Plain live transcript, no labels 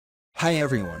Hi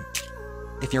everyone.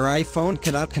 If your iPhone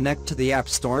cannot connect to the App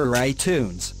Store or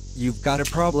iTunes, you've got a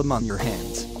problem on your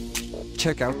hands.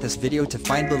 Check out this video to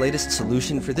find the latest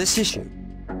solution for this issue.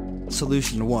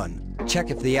 Solution 1.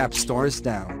 Check if the App Store is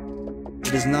down.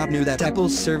 It is not new that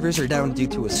Apple's servers are down due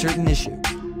to a certain issue.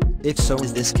 If so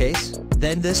is this case,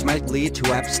 then this might lead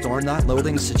to App Store not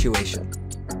loading situation.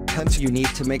 Hence you need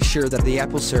to make sure that the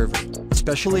Apple server,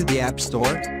 especially the App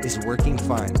Store, is working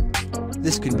fine.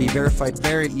 This can be verified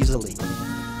very easily.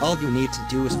 All you need to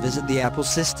do is visit the Apple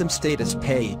System Status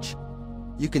page.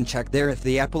 You can check there if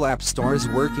the Apple App Store is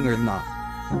working or not.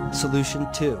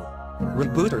 Solution 2.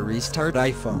 Reboot or restart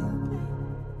iPhone.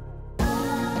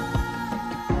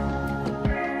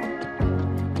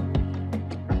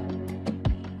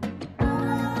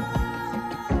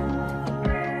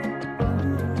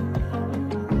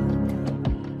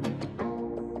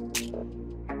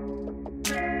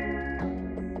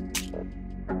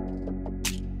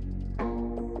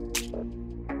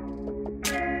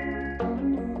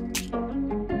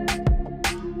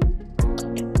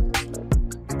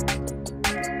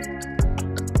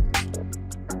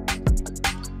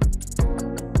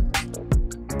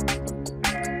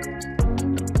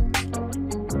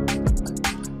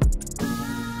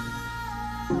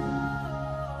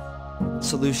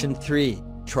 Solution 3.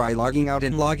 Try logging out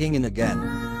and logging in again.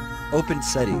 Open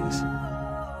Settings.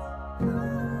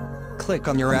 Click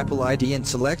on your Apple ID and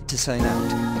select to sign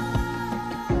out.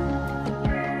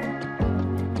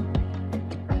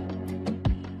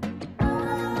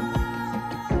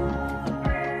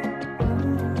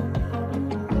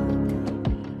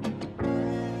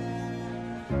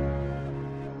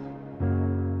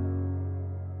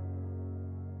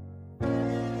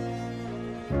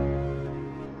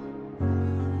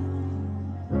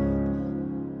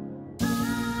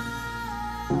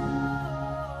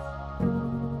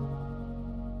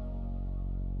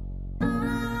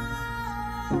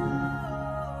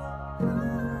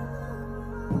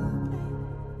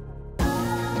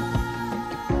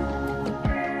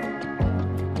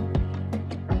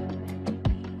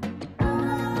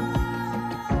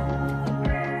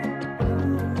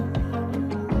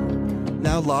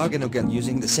 Now log in again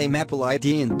using the same Apple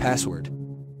ID and password.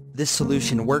 This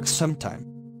solution works sometime.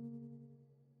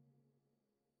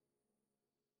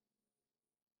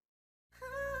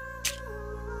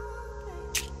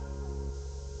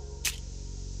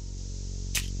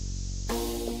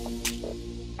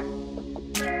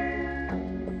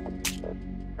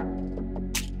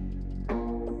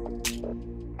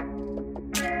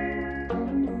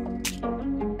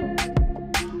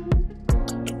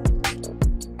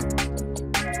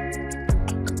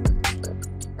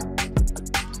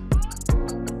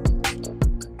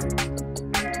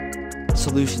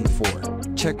 Solution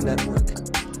 4. Check network.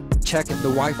 Check if the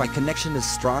Wi-Fi connection is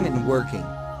strong and working.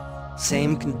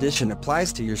 Same condition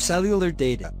applies to your cellular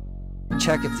data.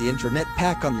 Check if the internet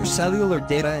pack on your cellular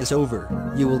data is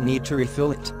over. You will need to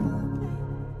refill it.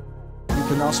 You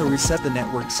can also reset the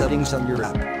network settings on your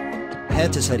app.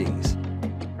 Head to Settings.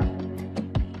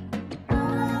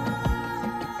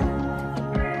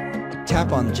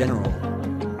 Tap on General.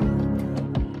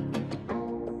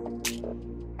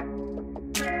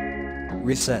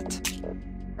 Reset.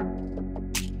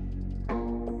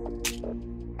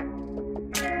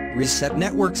 Reset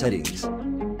network settings.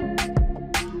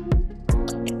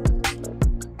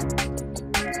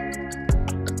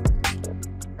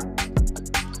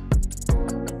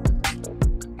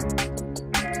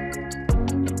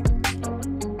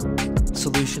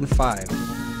 Solution 5.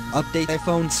 Update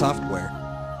iPhone software.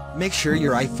 Make sure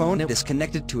your iPhone is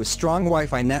connected to a strong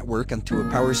Wi-Fi network and to a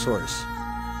power source.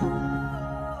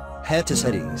 Head to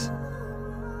Settings.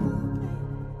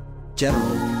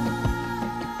 General.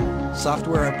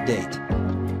 Software update.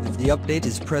 If the update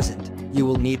is present, you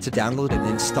will need to download and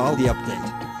install the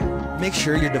update. Make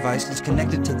sure your device is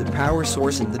connected to the power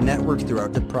source and the network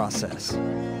throughout the process.